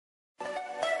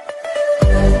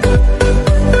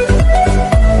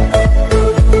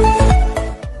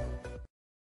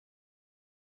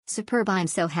Superb, I'm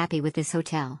so happy with this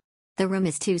hotel. The room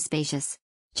is too spacious.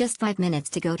 Just 5 minutes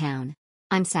to go down.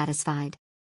 I'm satisfied.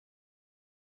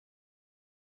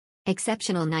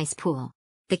 Exceptional nice pool.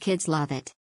 The kids love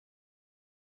it.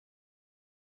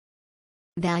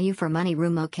 Value for money,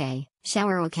 room okay,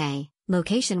 shower okay,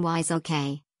 location wise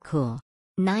okay, cool.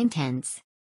 9/10.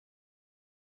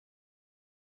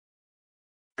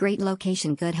 Great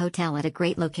location, good hotel at a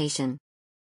great location.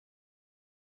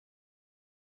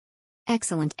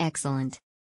 Excellent, excellent.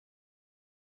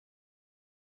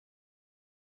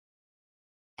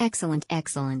 Excellent,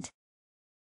 excellent.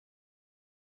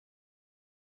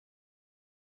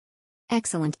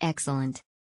 Excellent, excellent.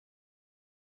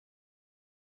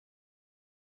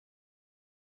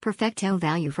 Perfecto,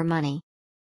 value for money.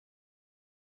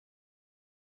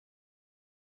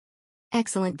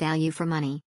 Excellent, value for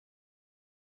money.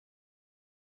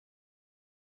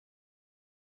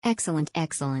 Excellent,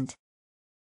 excellent.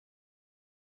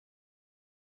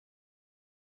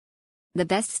 The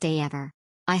best stay ever.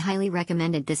 I highly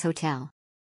recommended this hotel.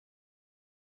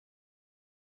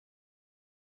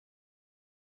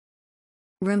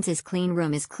 Room is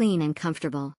clean and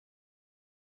comfortable.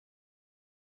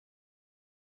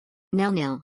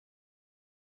 Nil.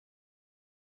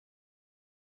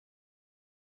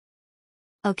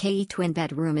 Okay, twin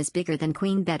bedroom is bigger than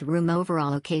queen bedroom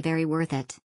overall. Okay, very worth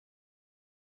it.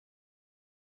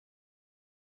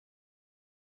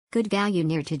 Good value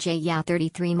near to Jaya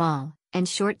 33 Mall, and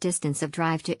short distance of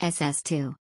drive to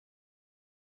SS2.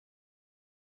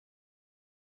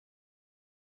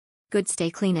 Good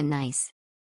stay, clean and nice.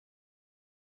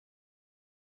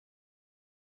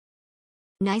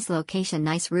 Nice location,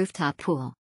 nice rooftop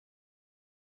pool.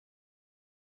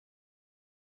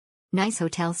 Nice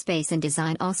hotel space and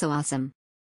design also awesome.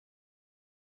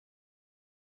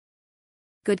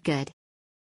 Good.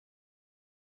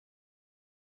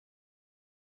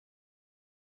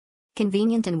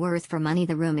 Convenient and worth for money.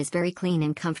 The room is very clean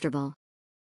and comfortable.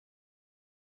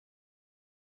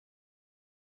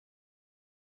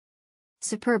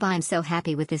 Superb, I'm so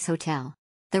happy with this hotel.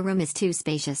 The room is too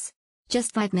spacious.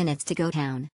 Just 5 minutes to go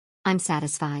down. I'm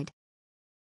satisfied.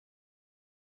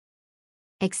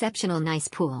 Exceptional nice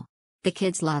pool. The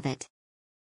kids love it.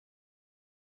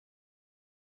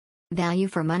 Value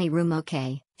for money, room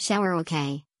okay, shower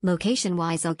okay, location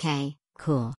wise okay,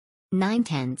 cool.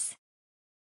 9/10.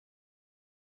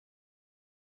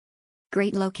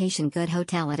 Great location, good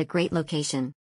hotel at a great location.